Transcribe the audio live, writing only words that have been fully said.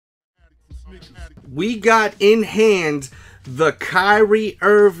We got in hand the Kyrie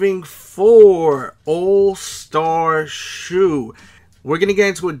Irving 4 All-Star shoe. We're going to get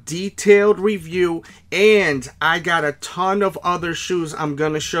into a detailed review, and I got a ton of other shoes I'm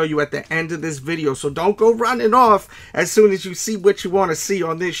going to show you at the end of this video. So don't go running off as soon as you see what you want to see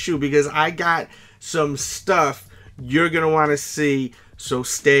on this shoe, because I got some stuff you're going to want to see, so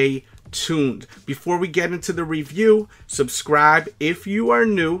stay tuned. Before we get into the review, subscribe if you are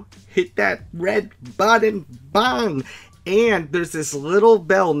new, hit that red button, bang, and there's this little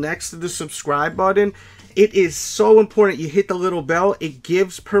bell next to the subscribe button. It is so important you hit the little bell. It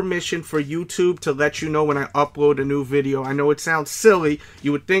gives permission for YouTube to let you know when I upload a new video. I know it sounds silly.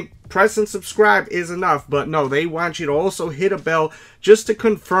 You would think pressing subscribe is enough, but no, they want you to also hit a bell just to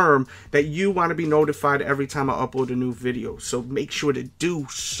confirm that you want to be notified every time I upload a new video. So make sure to do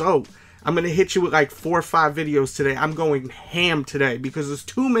so. I'm going to hit you with like 4 or 5 videos today. I'm going ham today because there's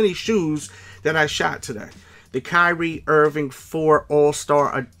too many shoes that I shot today. The Kyrie Irving 4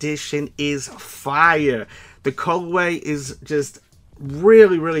 All-Star Edition is fire. The colorway is just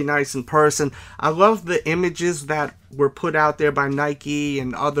really, really nice in person. I love the images that were put out there by Nike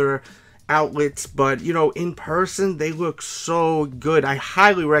and other outlets, but you know, in person they look so good. I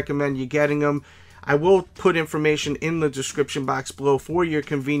highly recommend you getting them. I will put information in the description box below for your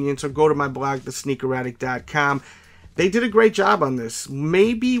convenience, or go to my blog, thesneakeraddict.com. They did a great job on this.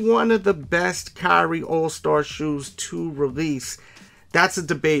 Maybe one of the best Kyrie All-Star shoes to release. That's a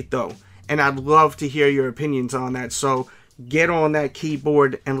debate though, and I'd love to hear your opinions on that. So get on that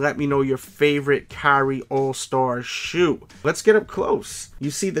keyboard and let me know your favorite Kyrie All-Star shoe. Let's get up close.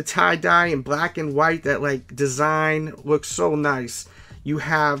 You see the tie-dye in black and white, that like design looks so nice. You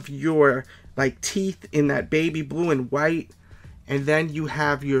have your like teeth in that baby blue and white, and then you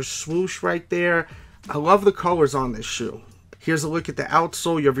have your swoosh right there. I love the colors on this shoe. Here's a look at the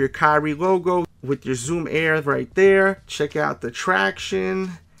outsole. You have your Kyrie logo with your Zoom Air right there. Check out the traction.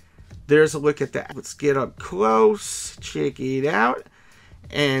 There's a look at that. Let's get up close. Check it out.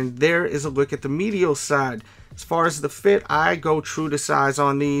 And there is a look at the medial side. As far as the fit, I go true to size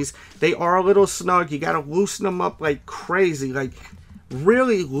on these. They are a little snug. You got to loosen them up like crazy. Like,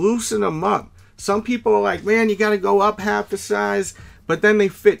 really loosen them up. Some people are like, man, you got to go up half the size, but then they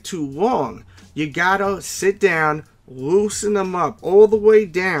fit too long. You gotta sit down, loosen them up all the way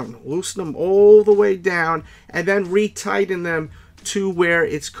down, loosen them all the way down, and then retighten them to where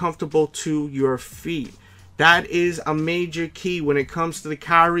it's comfortable to your feet. That is a major key when it comes to the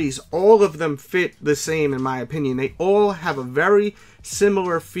Kyries. All of them fit the same in my opinion. They all have a very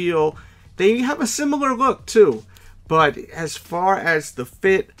similar feel. They have a similar look too. But as far as the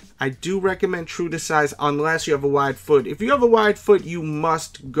fit, I do recommend true to size unless you have a wide foot. If you have a wide foot, you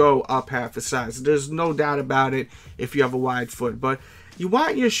must go up half a size. There's no doubt about it if you have a wide foot. But you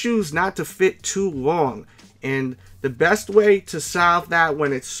want your shoes not to fit too long. And the best way to solve that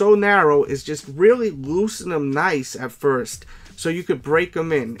when it's so narrow is just really loosen them nice at first, so you could break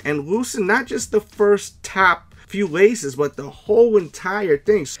them in. And loosen not just the first top few laces, but the whole entire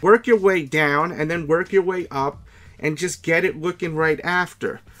thing. So work your way down and then work your way up, and just get it looking right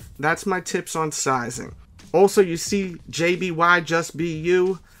after. That's my tips on sizing. Also, you see JBY, just be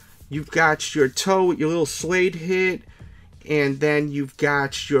you. You've got your toe with your little suede hit, and then you've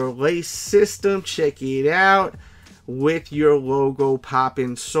got your lace system, check it out, with your logo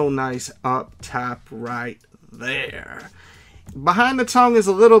popping so nice up top right there. Behind the tongue is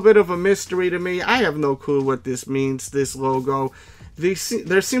a little bit of a mystery to me. I have no clue what this means, this logo.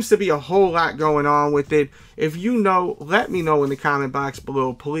 There seems to be a whole lot going on with it. If you know, let me know in the comment box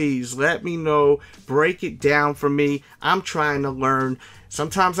below. Please let me know. Break it down for me. I'm trying to learn.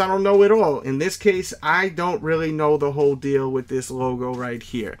 Sometimes I don't know it all. In this case, I don't really know the whole deal with this logo right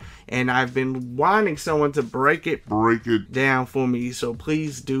here. And I've been wanting someone to break it down for me. So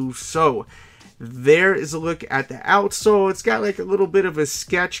please do so. There is a look at the outsole. It's got like a little bit of a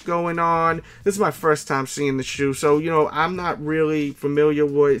sketch going on. This is my first time seeing the shoe, so you know, I'm not really familiar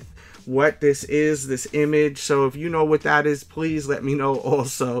with what this is, this image. So if you know what that is, please let me know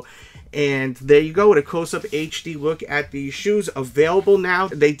also. And there you go, with a close-up HD look at these shoes. Available now.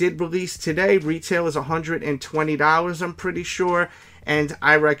 They did release today. Retail is $120, I'm pretty sure, and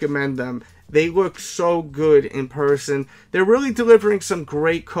I recommend them. They look so good in person. They're really delivering some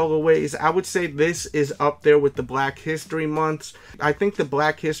great colorways. I would say this is up there with the Black History Months. I think the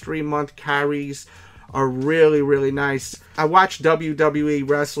Black History Month Kyries are really, really nice. I watch WWE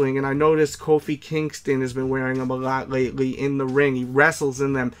wrestling, and I noticed Kofi Kingston has been wearing them a lot lately in the ring. He wrestles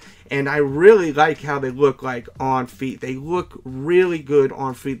in them, and I really like how they look like on feet. They look really good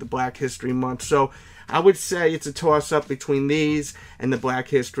on feet, the Black History Month. So I would say it's a toss-up between these and the Black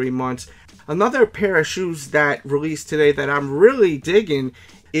History Months. Another pair of shoes that released today that I'm really digging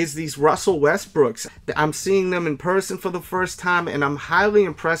is these Russell Westbrooks. I'm seeing them in person for the first time, and I'm highly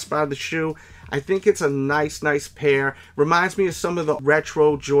impressed by the shoe. I think it's a nice pair. Reminds me of some of the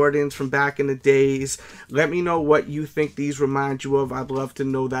retro Jordans from back in the days. Let me know what you think these remind you of. I'd love to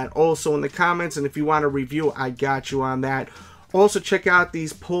know that also in the comments. And if you want a review, I got you on that. Also, check out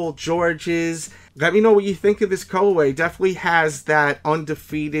these Paul Georges. Let me know what you think of this colorway. Definitely has that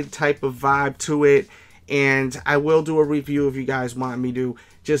undefeated type of vibe to it. And I will do a review if you guys want me to.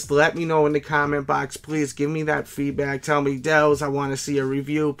 Just let me know in the comment box. Please give me that feedback. Tell me, Delz, I want to see a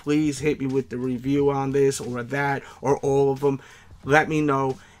review. Please hit me with the review on this or that or all of them. Let me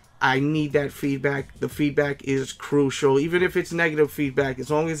know. I need that feedback. The feedback is crucial. Even if it's negative feedback, as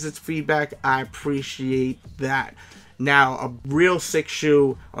long as it's feedback, I appreciate that. Now, a real sick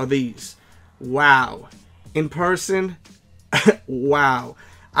shoe are these. Wow. In person, wow.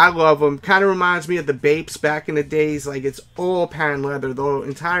 I love them. Kind of reminds me of the Bapes back in the days. Like, it's all patent leather. The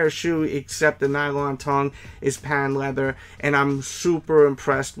entire shoe, except the nylon tongue, is patent leather. And I'm super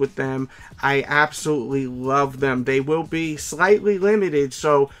impressed with them. I absolutely love them. They will be slightly limited,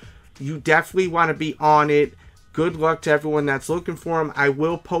 so you definitely want to be on it. Good luck to everyone that's looking for them. I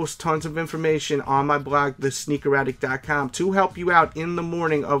will post tons of information on my blog, thesneakeraddict.com, to help you out in the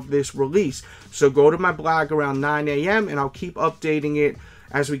morning of this release. So go to my blog around 9 a.m. and I'll keep updating it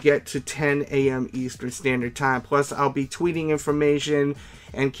as we get to 10 a.m. Eastern Standard Time. Plus, I'll be tweeting information.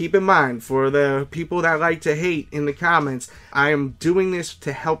 And keep in mind, for the people that like to hate in the comments, I am doing this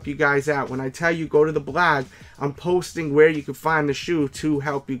to help you guys out. When I tell you go to the blog, I'm posting where you can find the shoe to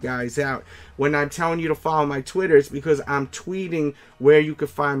help you guys out. When I'm telling you to follow my Twitter, it's because I'm tweeting where you can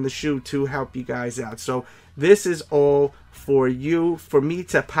find the shoe to help you guys out. So this is all for you, for me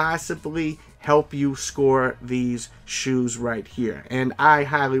to possibly help you score these shoes right here. And I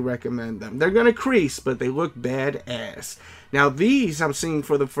highly recommend them. They're going to crease, but they look badass. Now these I'm seeing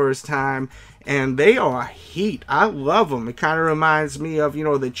for the first time, and they are heat. I love them. It kind of reminds me of, you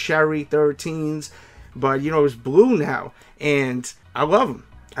know, the Cherry 13s, but, you know, it's blue now. And I love them.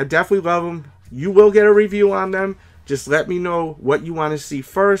 I definitely love them. You will get a review on them. Just let me know what you want to see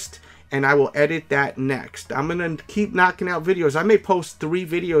first, and I will edit that next. I'm going to keep knocking out videos. I may post 3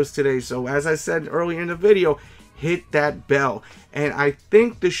 videos today, so as I said earlier in the video, hit that bell. And I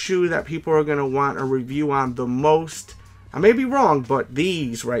think the shoe that people are going to want a review on the most, I may be wrong, but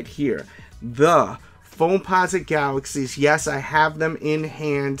these right here, the Foamposite Galaxies. Yes, I have them in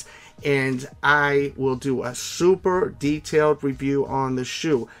hand, and I will do a super detailed review on the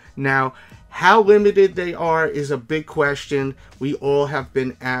shoe. Now, how limited they are is a big question we all have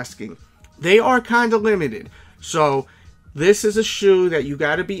been asking. They are kind of limited. So this is a shoe that you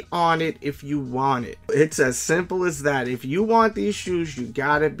got to be on it if you want it. It's as simple as that. If you want these shoes, you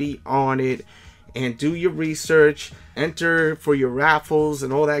got to be on it and do your research. Enter for your raffles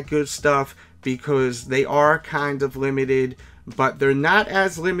and all that good stuff, because they are kind of limited, but they're not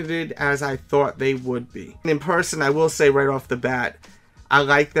as limited as I thought they would be. In person, I will say right off the bat, I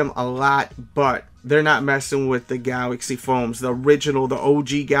like them a lot, but they're not messing with the Galaxy Foams. The original, the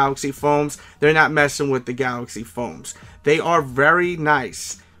OG Galaxy Foams, they're not messing with the Galaxy Foams. They are very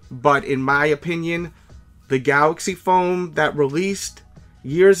nice, but in my opinion, the Galaxy Foam that released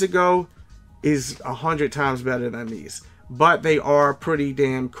years ago is 100 times better than these. But they are pretty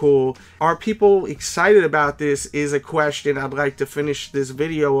damn cool. Are people excited about this is a question I'd like to finish this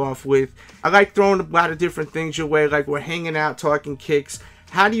video off with. I like throwing a lot of different things your way, like we're hanging out, talking kicks.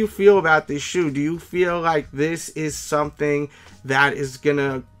 How do you feel about this shoe? Do you feel like this is something that is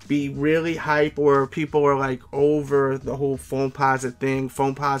gonna be really hype, or people are like over the whole Foamposite thing?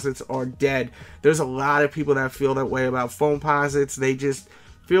 Foamposites are dead. There's a lot of people that feel that way about Foamposites. They just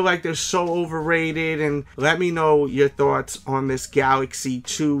feel like they're so overrated. And let me know your thoughts on this Galaxy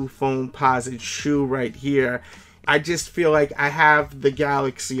 2 Foamposite shoe right here. I just feel like I have the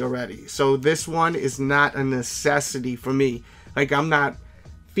Galaxy already, so this one is not a necessity for me. Like, I'm not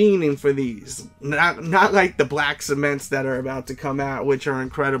fiending for these. Not like the black cements that are about to come out, which are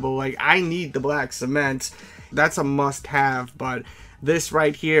incredible. Like, I need the black cements. That's a must-have. But this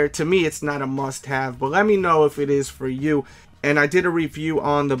right here, to me, it's not a must-have. But let me know if it is for you. And I did a review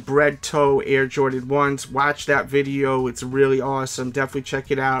on the Bread Toe Air Jordan 1s. Watch that video. It's really awesome. Definitely check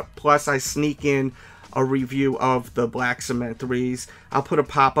it out. Plus, I sneak in a review of the Black Cement 3s. I'll put a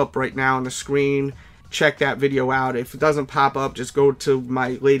pop-up right now on the screen. Check that video out. If it doesn't pop up, just go to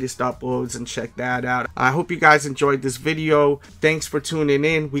my latest uploads and check that out. I hope you guys enjoyed this video. Thanks for tuning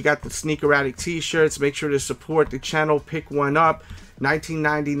in. We got the Sneaker Addict t-shirts. Make sure to support the channel. Pick one up.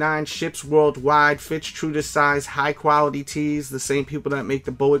 $19.99, ships worldwide, fits true to size, high quality tees. The same people that make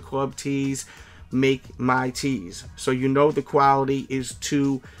the Bullet Club tees make my tees, so you know the quality is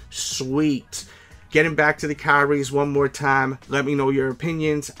too sweet. Getting back to the Kyries one more time, let me know your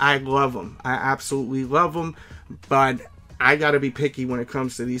opinions. I love them. I absolutely love them, but I gotta be picky when it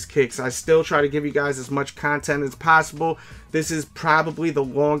comes to these kicks. I still try to give you guys as much content as possible. This is probably the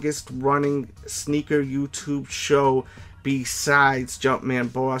longest running sneaker YouTube show besides Jumpman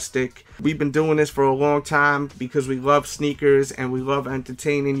Bostic. We've been doing this for a long time because we love sneakers and we love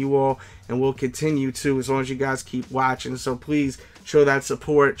entertaining you all, and we'll continue to as long as you guys keep watching. So please show that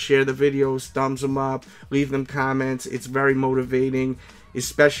support, share the videos, thumbs them up, leave them comments. It's very motivating,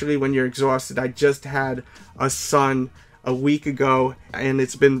 especially when you're exhausted. I just had a son a week ago and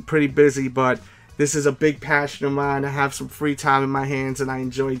it's been pretty busy, but this is a big passion of mine. I have some free time in my hands and I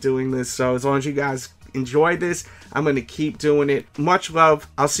enjoy doing this. So as long as you guys enjoy this, I'm going to keep doing it. Much love.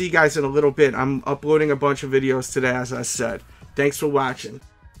 I'll see you guys in a little bit. I'm uploading a bunch of videos today, as I said. Thanks for watching.